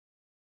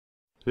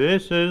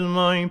This is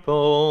my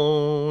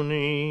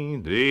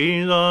pony,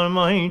 these are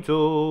my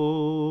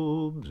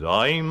tubes.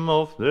 I'm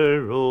off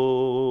the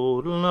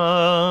road,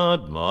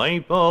 lad, my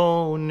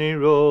pony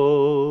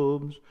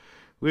rubs.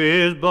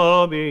 Where's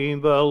Bobby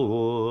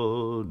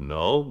Bellwood?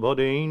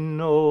 Nobody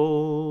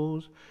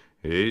knows.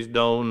 He's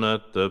down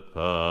at the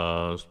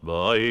pass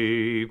by,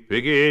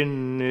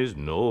 picking his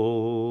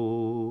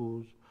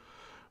nose.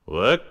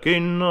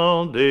 Working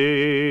all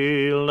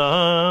day,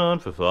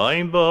 lad, for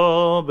 5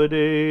 bob a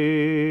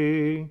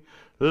day.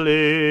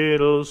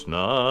 Little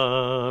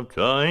snap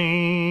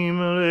time,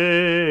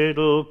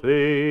 little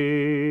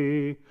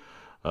pay.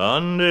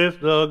 And if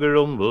the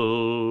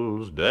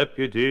grumbles,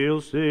 deputy'll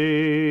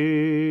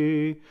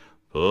say,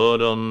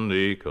 put on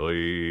the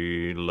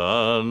kite,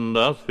 lad,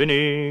 that's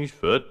finished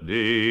for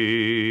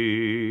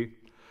day.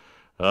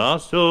 I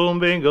so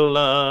big a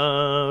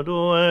lad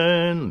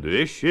when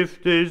this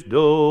shift is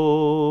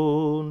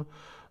done,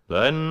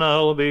 then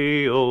I'll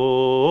be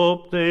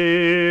up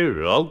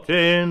there out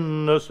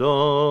in the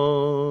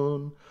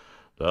sun.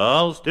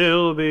 I'll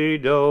still be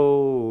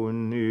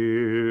down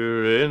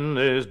here in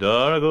this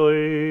dark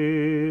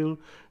isle,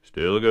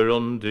 still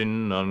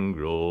grunting and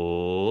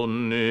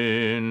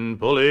groaning,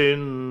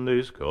 pulling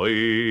this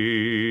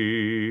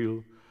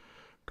coil.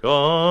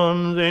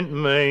 Corn's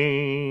in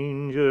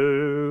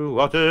manger,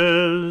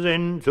 water's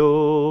in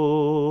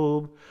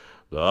tub.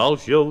 Thou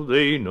shove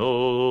thee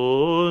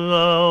nose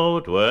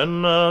out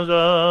when thou's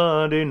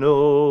had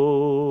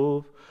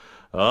enough.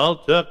 I'll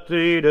tuck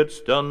thee that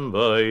stand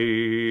by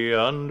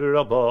and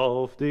drop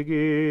off the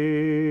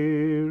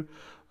gear.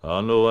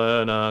 And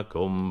when I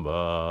come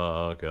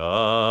back,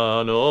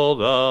 I know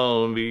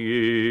thou'll be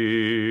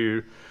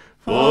here.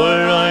 For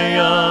I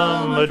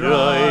am a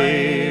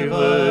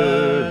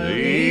driver,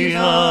 these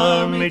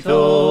are me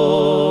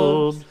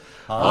tubs.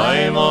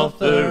 I'm off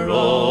the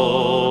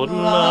road,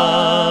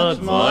 lads,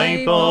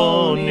 my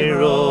pony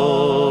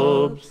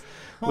rubs.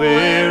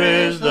 Where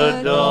is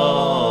the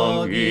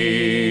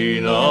doggy?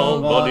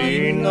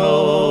 Nobody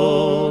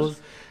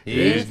knows.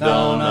 He's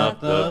down at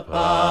the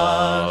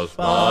pass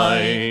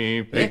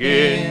by,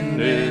 picking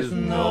his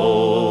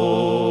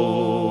nose.